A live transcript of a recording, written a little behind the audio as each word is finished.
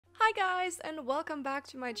Hi guys, and welcome back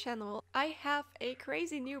to my channel. I have a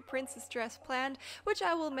crazy new princess dress planned, which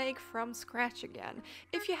I will make from scratch again.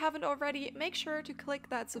 If you haven't already, make sure to click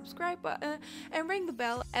that subscribe button and ring the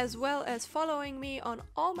bell, as well as following me on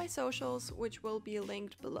all my socials, which will be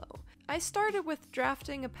linked below. I started with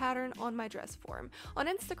drafting a pattern on my dress form. On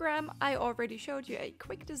Instagram, I already showed you a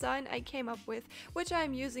quick design I came up with, which I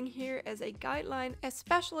am using here as a guideline,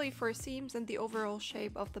 especially for seams and the overall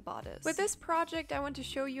shape of the bodice. With this project, I want to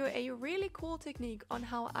show you a really cool technique on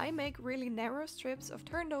how I make really narrow strips of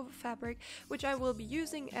turned over fabric, which I will be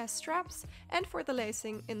using as straps and for the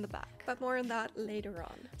lacing in the back. But more on that later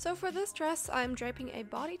on. So for this dress, I'm draping a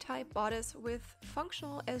body type bodice with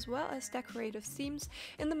functional as well as decorative seams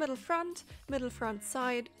in the middle front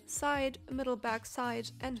side, middle back side,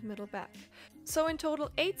 and middle back. So in total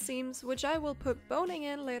 8 seams, which I will put boning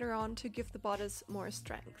in later on to give the bodice more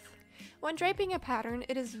strength. When draping a pattern,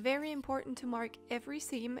 it is very important to mark every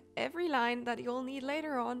seam, every line that you'll need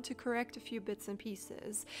later on to correct a few bits and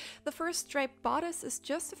pieces. The first draped bodice is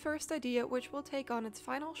just the first idea, which will take on its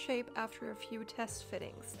final shape after a few test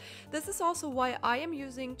fittings. This is also why I am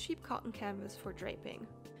using cheap cotton canvas for draping.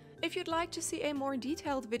 If you'd like to see a more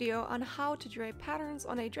detailed video on how to drape patterns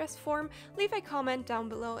on a dress form, leave a comment down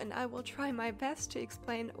below and I will try my best to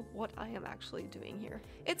explain what I am actually doing here.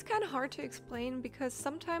 It's kind of hard to explain because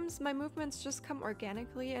sometimes my movements just come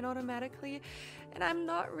organically and automatically, and I'm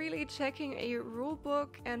not really checking a rule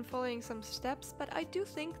book and following some steps, but I do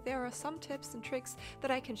think there are some tips and tricks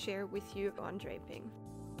that I can share with you on draping.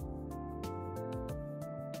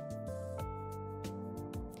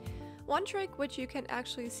 One trick which you can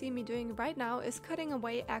actually see me doing right now is cutting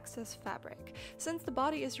away excess fabric. Since the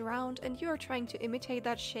body is round and you are trying to imitate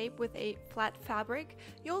that shape with a flat fabric,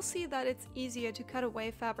 you'll see that it's easier to cut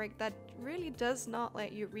away fabric that really does not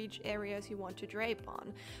let you reach areas you want to drape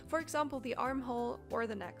on. For example, the armhole or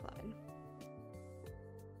the neckline.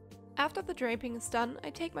 After the draping is done, I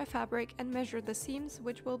take my fabric and measure the seams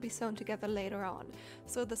which will be sewn together later on,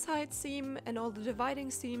 so the side seam and all the dividing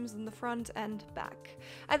seams in the front and back.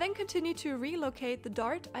 I then continue to relocate the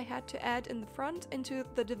dart I had to add in the front into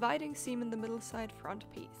the dividing seam in the middle side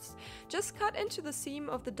front piece. Just cut into the seam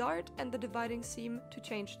of the dart and the dividing seam to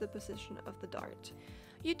change the position of the dart.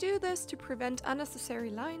 You do this to prevent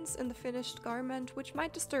unnecessary lines in the finished garment, which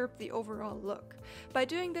might disturb the overall look. By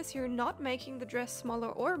doing this, you're not making the dress smaller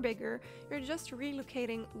or bigger, you're just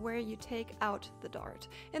relocating where you take out the dart.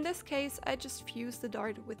 In this case, I just fuse the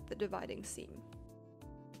dart with the dividing seam.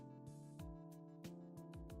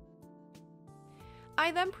 I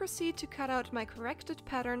then proceed to cut out my corrected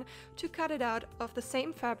pattern to cut it out of the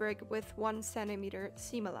same fabric with 1 cm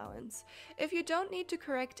seam allowance. If you don't need to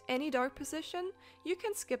correct any dart position, you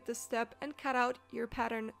can skip this step and cut out your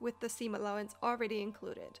pattern with the seam allowance already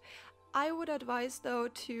included. I would advise though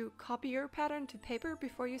to copy your pattern to paper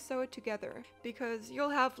before you sew it together, because you'll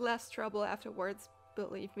have less trouble afterwards,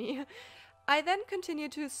 believe me. I then continue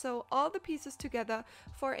to sew all the pieces together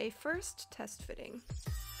for a first test fitting.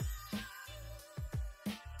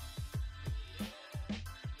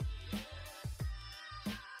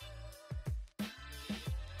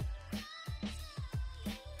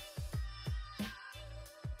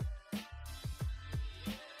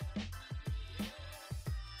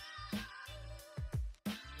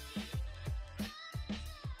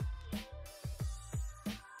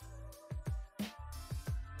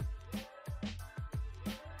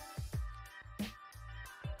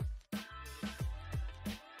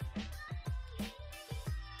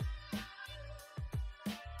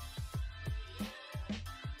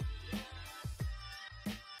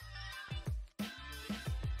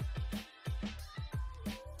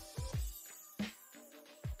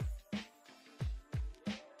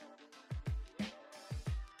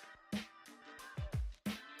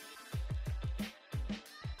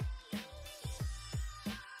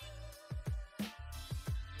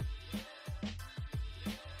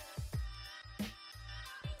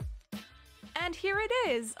 And here it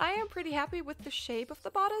is! I am pretty happy with the shape of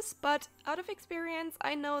the bodice, but out of experience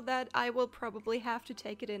I know that I will probably have to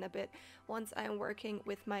take it in a bit once I am working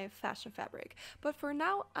with my fashion fabric. But for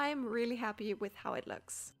now, I'm really happy with how it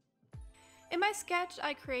looks. In my sketch,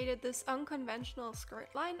 I created this unconventional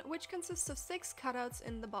skirt line, which consists of 6 cutouts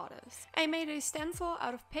in the bodice. I made a stencil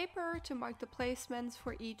out of paper to mark the placements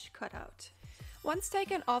for each cutout. Once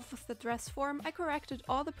taken off of the dress form, I corrected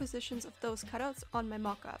all the positions of those cutouts on my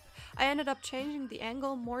mock-up. I ended up changing the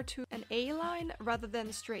angle more to an A-line rather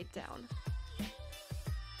than straight down.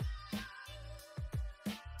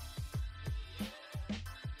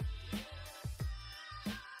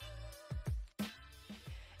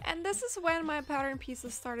 And this is when my pattern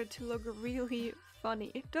pieces started to look really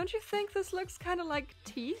funny. Don't you think this looks kind of like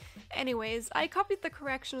teeth? Anyways, I copied the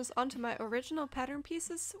corrections onto my original pattern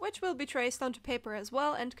pieces, which will be traced onto paper as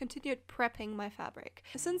well, and continued prepping my fabric.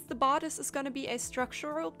 Since the bodice is gonna be a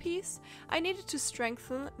structural piece, I needed to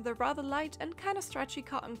strengthen the rather light and kind of stretchy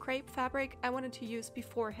cotton crepe fabric I wanted to use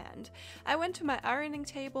beforehand. I went to my ironing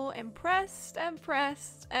table and pressed and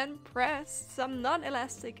pressed and pressed some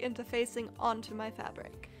non-elastic interfacing onto my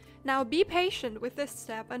fabric. Now be patient with this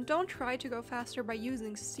step and don't try to go faster by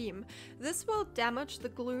using steam. This will damage the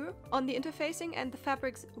glue on the interfacing and the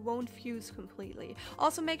fabrics won't fuse completely.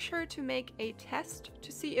 Also make sure to make a test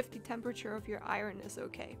to see if the temperature of your iron is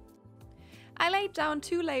okay. I laid down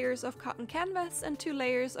 2 layers of cotton canvas and 2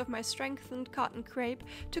 layers of my strengthened cotton crepe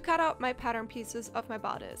to cut out my pattern pieces of my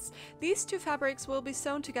bodice. These 2 fabrics will be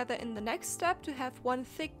sewn together in the next step to have one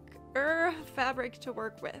thick fabric to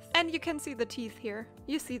work with. And you can see the teeth here.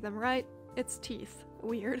 You see them, right? It's teeth.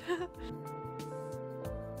 Weird.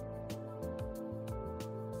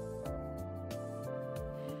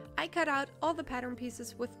 I cut out all the pattern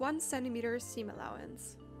pieces with 1 centimeter seam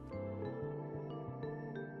allowance.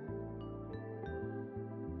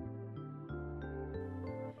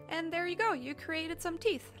 And there you go, you created some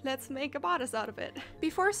teeth. Let's make a bodice out of it.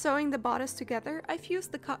 Before sewing the bodice together, I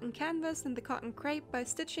fused the cotton canvas and the cotton crepe by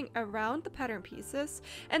stitching around the pattern pieces,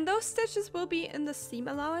 and those stitches will be in the seam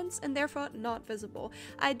allowance and therefore not visible.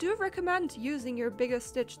 I do recommend using your bigger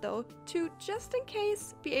stitch though, to just in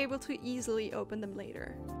case be able to easily open them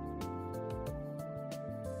later.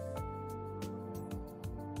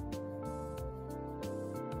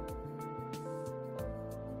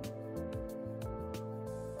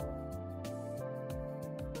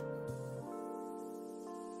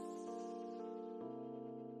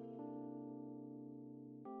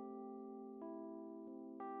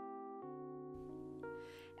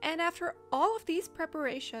 And after all of these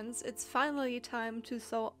preparations, it's finally time to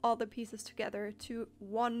sew all the pieces together to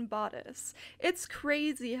one bodice. It's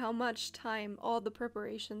crazy how much time all the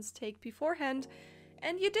preparations take beforehand,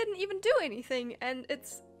 and you didn't even do anything, and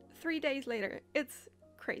it's 3 days later. It's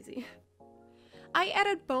crazy. I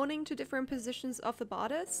added boning to different positions of the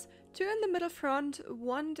bodice, 2 in the middle front,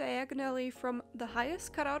 1 diagonally from the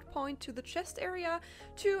highest cutout point to the chest area,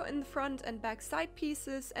 2 in the front and back side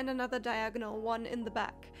pieces, and another diagonal 1 in the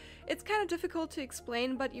back. It's kind of difficult to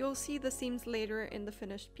explain, but you'll see the seams later in the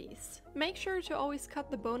finished piece. Make sure to always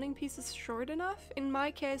cut the boning pieces short enough, in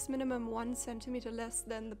my case minimum 1 centimeter less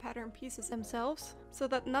than the pattern pieces themselves, so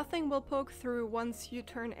that nothing will poke through once you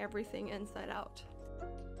turn everything inside out.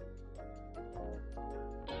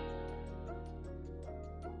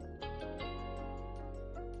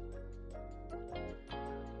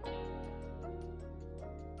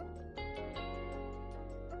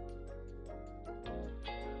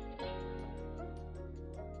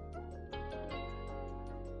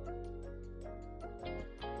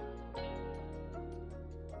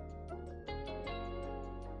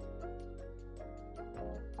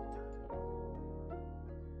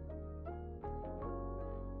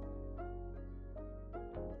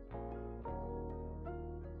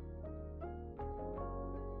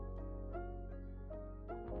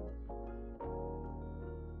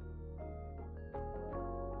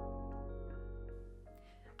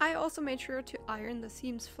 I also made sure to iron the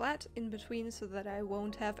seams flat in between so that I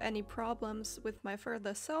won't have any problems with my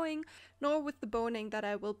further sewing, nor with the boning that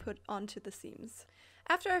I will put onto the seams.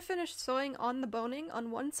 After I finished sewing on the boning on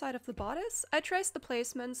one side of the bodice, I traced the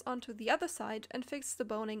placements onto the other side and fixed the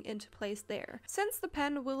boning into place there. Since the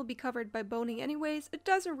pen will be covered by boning anyways, it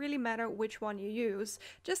doesn't really matter which one you use,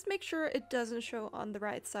 just make sure it doesn't show on the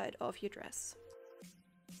right side of your dress.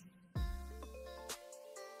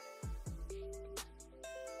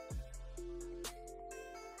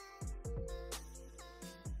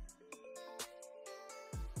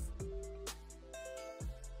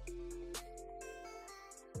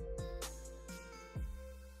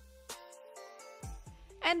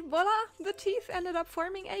 And voila! The teeth ended up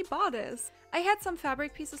forming a bodice! I had some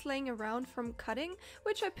fabric pieces laying around from cutting,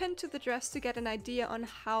 which I pinned to the dress to get an idea on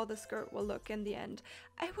how the skirt will look in the end.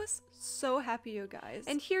 I was so happy, you guys.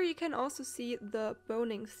 And here you can also see the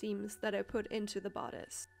boning seams that I put into the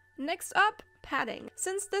bodice. Next up, padding.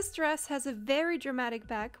 Since this dress has a very dramatic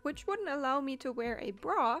back, which wouldn't allow me to wear a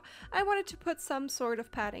bra, I wanted to put some sort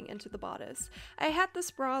of padding into the bodice. I had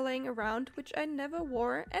this bra laying around, which I never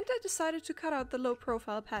wore, and I decided to cut out the low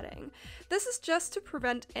profile padding. This is just to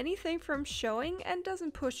prevent anything from showing and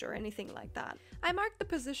doesn't push or anything like that. I marked the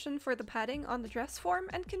position for the padding on the dress form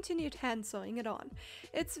and continued hand sewing it on.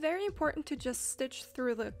 It's very important to just stitch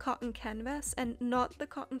through the cotton canvas and not the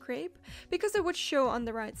cotton crepe, because it would show on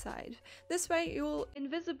the right side. This way you'll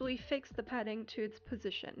invisibly fix the padding to its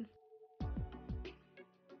position.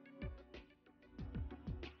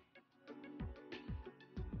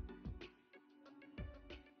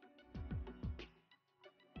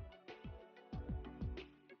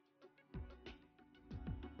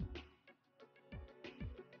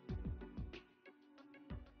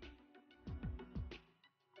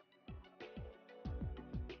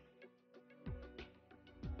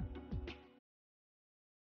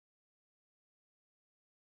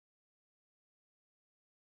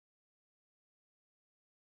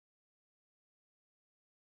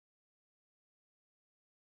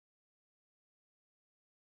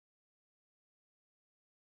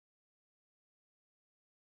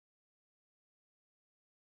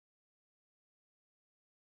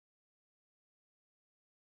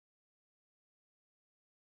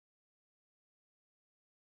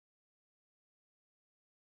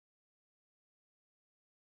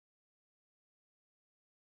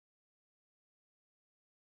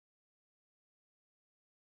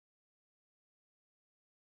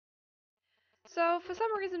 So, for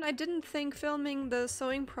some reason, I didn't think filming the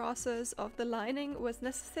sewing process of the lining was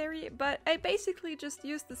necessary, but I basically just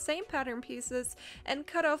used the same pattern pieces and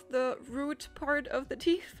cut off the root part of the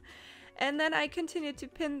teeth. And then I continued to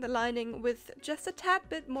pin the lining with just a tad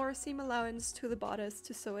bit more seam allowance to the bodice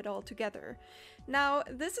to sew it all together. Now,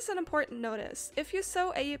 this is an important notice. If you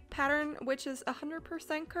sew a pattern which is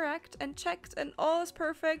 100% correct and checked and all is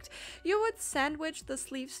perfect, you would sandwich the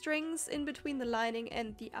sleeve strings in between the lining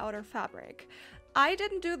and the outer fabric. I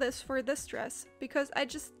didn't do this for this dress because I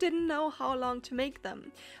just didn't know how long to make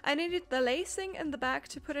them. I needed the lacing in the back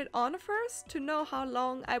to put it on first to know how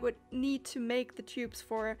long I would need to make the tubes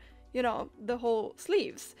for, you know, the whole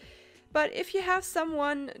sleeves. But if you have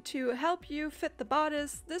someone to help you fit the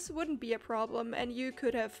bodice, this wouldn't be a problem and you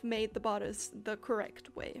could have made the bodice the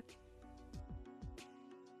correct way.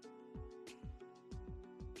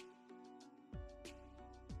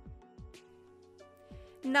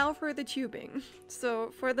 Now for the tubing.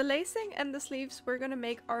 So for the lacing and the sleeves, we're gonna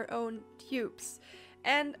make our own tubes.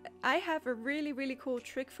 And I have a really cool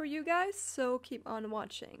trick for you guys, so keep on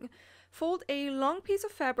watching. Fold a long piece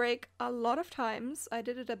of fabric a lot of times. I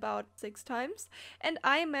did it about 6 times, and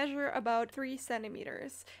I measure about 3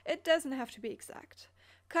 centimeters. It doesn't have to be exact.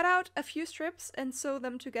 Cut out a few strips and sew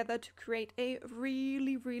them together to create a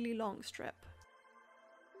really long strip.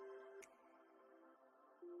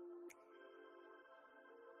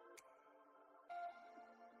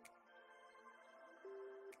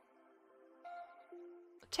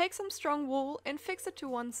 Take some strong wool and fix it to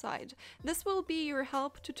one side. This will be your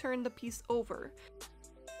help to turn the piece over.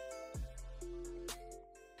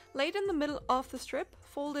 Lay it in the middle of the strip,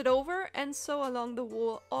 fold it over and sew along the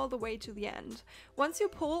wool all the way to the end. Once you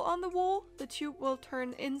pull on the wool, the tube will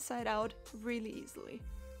turn inside out really easily.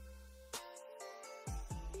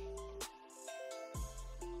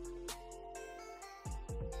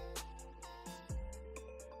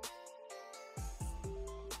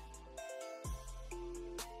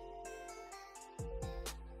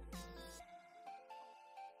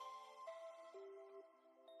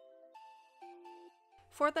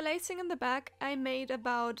 For the lacing in the back, I made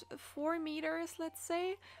about 4 meters, let's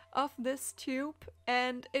say, of this tube,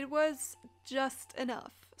 and it was just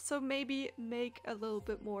enough. So maybe make a little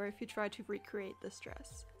bit more if you try to recreate this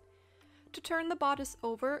dress. To turn the bodice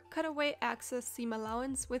over, cut away excess seam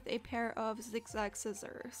allowance with a pair of zigzag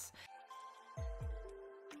scissors.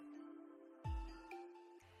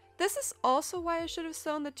 This is also why I should have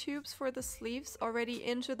sewn the tubes for the sleeves already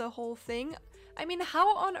into the whole thing. I mean,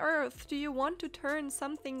 how on earth do you want to turn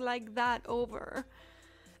something like that over?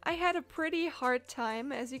 I had a pretty hard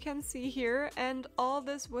time, as you can see here, and all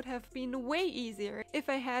this would have been way easier if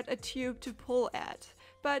I had a tube to pull at.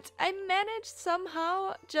 But I managed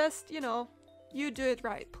somehow. Just, you know, you do it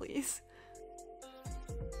right, please.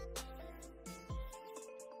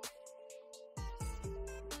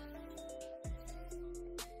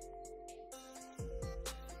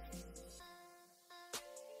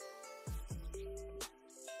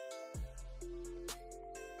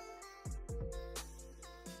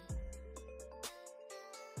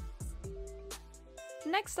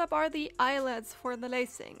 Next up are the eyelets for the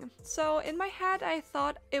lacing. So in my head I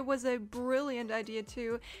thought it was a brilliant idea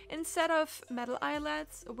to, instead of metal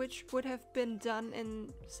eyelets, which would have been done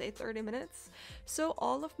in say 30 minutes, sew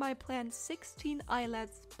all of my planned 16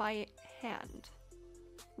 eyelets by hand.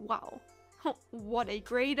 Wow, what a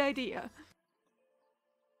great idea!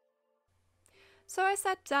 So I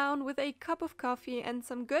sat down with a cup of coffee and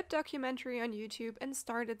some good documentary on YouTube and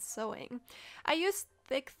started sewing. I used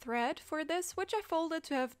thick thread for this, which I folded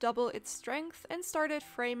to have double its strength, and started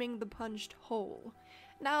framing the punched hole.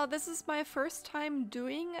 Now, this is my first time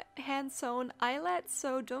doing hand-sewn eyelets,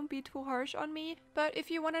 so don't be too harsh on me. But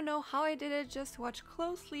if you want to know how I did it, just watch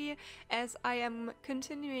closely, as I am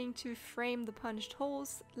continuing to frame the punched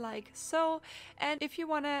holes like so. And if you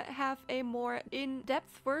want to have a more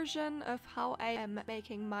in-depth version of how I am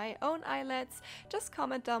making my own eyelets, just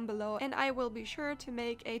comment down below and I will be sure to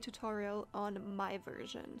make a tutorial on my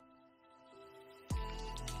version.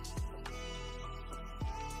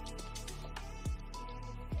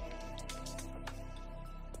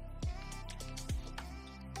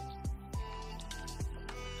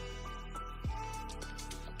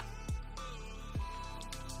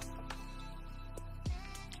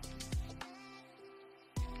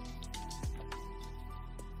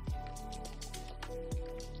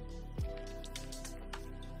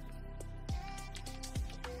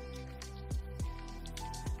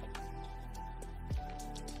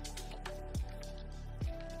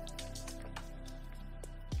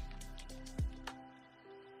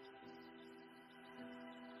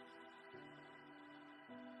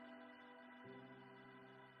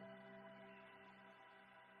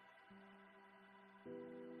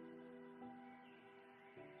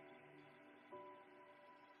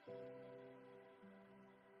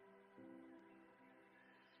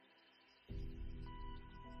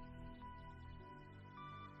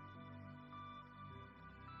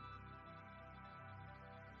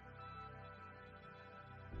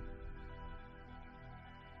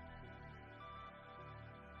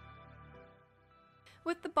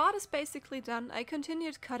 With the bodice basically done, I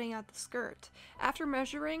continued cutting out the skirt. After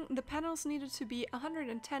measuring, the panels needed to be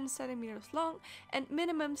 110 centimeters long and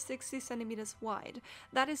minimum 60 centimeters wide.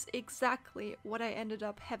 That is exactly what I ended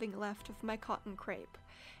up having left of my cotton crepe.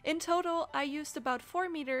 In total, I used about 4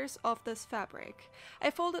 meters of this fabric. I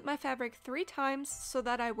folded my fabric 3 times so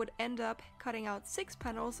that I would end up cutting out 6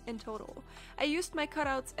 panels in total. I used my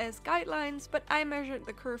cutouts as guidelines, but I measured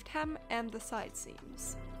the curved hem and the side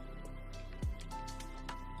seams.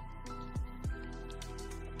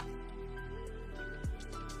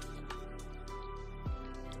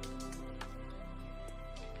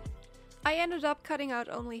 I ended up cutting out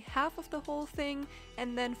only half of the whole thing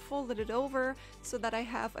and then folded it over so that I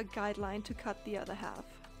have a guideline to cut the other half.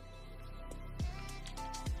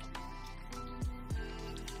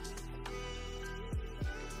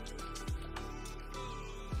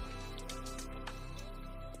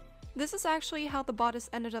 This is actually how the bodice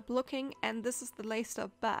ended up looking, and this is the laced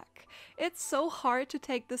up back. It's so hard to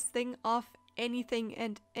take this thing off anything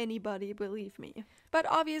and anybody, believe me. But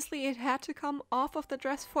obviously it had to come off of the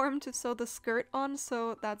dress form to sew the skirt on,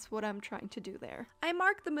 so that's what I'm trying to do there. I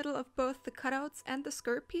marked the middle of both the cutouts and the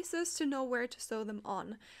skirt pieces to know where to sew them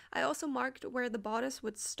on. I also marked where the bodice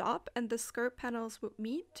would stop and the skirt panels would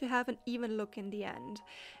meet to have an even look in the end.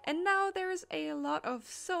 And now there's a lot of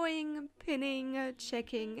sewing, pinning,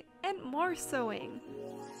 checking, and more sewing.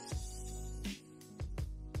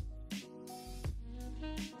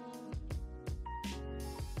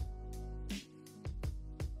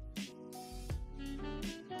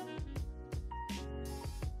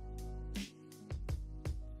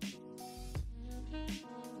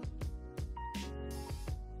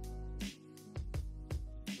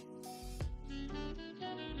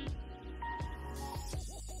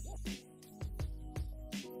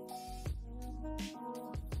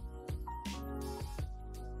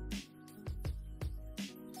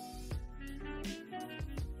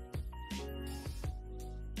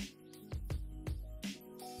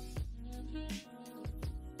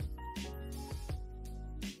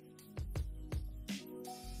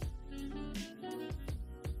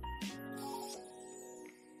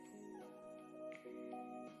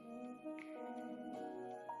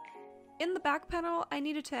 In the back panel, I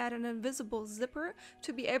needed to add an invisible zipper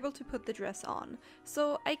to be able to put the dress on.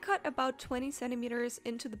 So I cut about 20 centimeters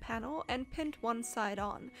into the panel and pinned one side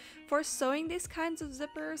on. For sewing these kinds of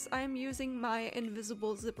zippers, I am using my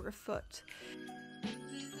invisible zipper foot.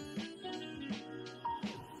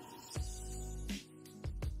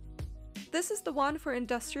 This is the one for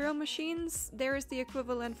industrial machines. There is the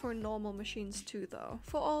equivalent for normal machines too though.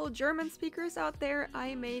 For all German speakers out there,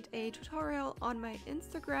 I made a tutorial on my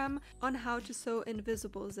Instagram on how to sew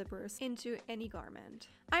invisible zippers into any garment.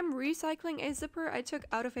 I'm recycling a zipper I took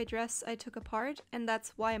out of a dress I took apart, and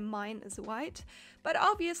that's why mine is white. But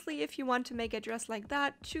obviously if you want to make a dress like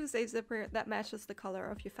that, choose a zipper that matches the color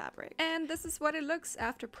of your fabric. And this is what it looks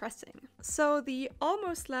after pressing. So the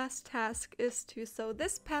almost last task is to sew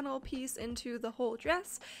this panel piece into the whole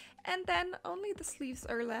dress, and then only the sleeves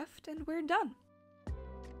are left and we're done.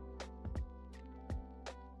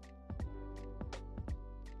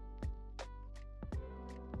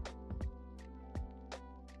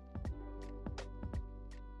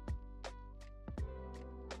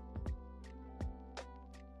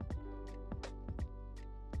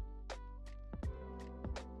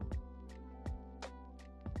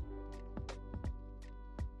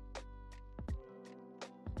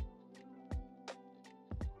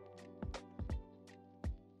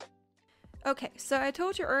 Okay, so I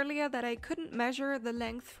told you earlier that I couldn't measure the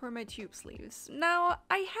length for my tube sleeves. Now,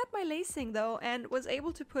 I had my lacing though and was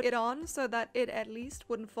able to put it on so that it at least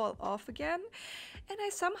wouldn't fall off again. And I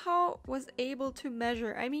somehow was able to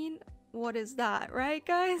measure, I mean, what is that, right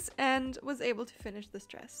guys? And was able to finish this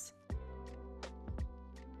dress.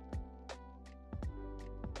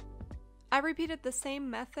 I repeated the same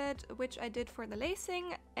method which I did for the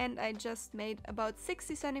lacing, and I just made about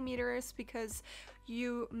 60 centimeters because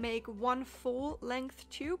you make one full length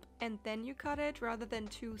tube and then you cut it rather than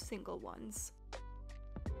two single ones.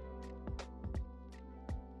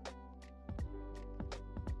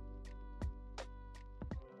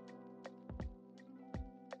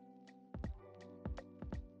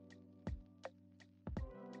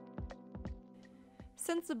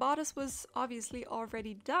 Since the bodice was obviously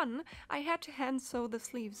already done, I had to hand sew the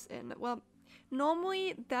sleeves in. Well,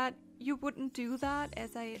 normally that you wouldn't do that,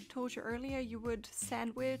 as I told you earlier, you would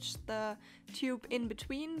sandwich the tube in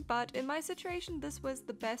between, but in my situation this was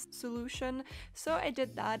the best solution, so I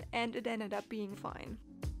did that and it ended up being fine.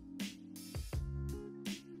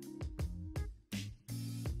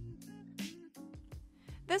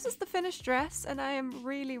 This is the finished dress and I am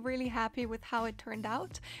really happy with how it turned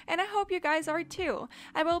out, and I hope you guys are too.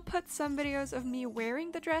 I will put some videos of me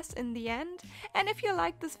wearing the dress in the end, and if you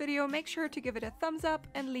liked this video make sure to give it a thumbs up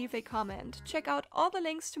and leave a comment. Check out all the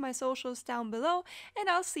links to my socials down below and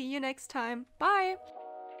I'll see you next time. Bye!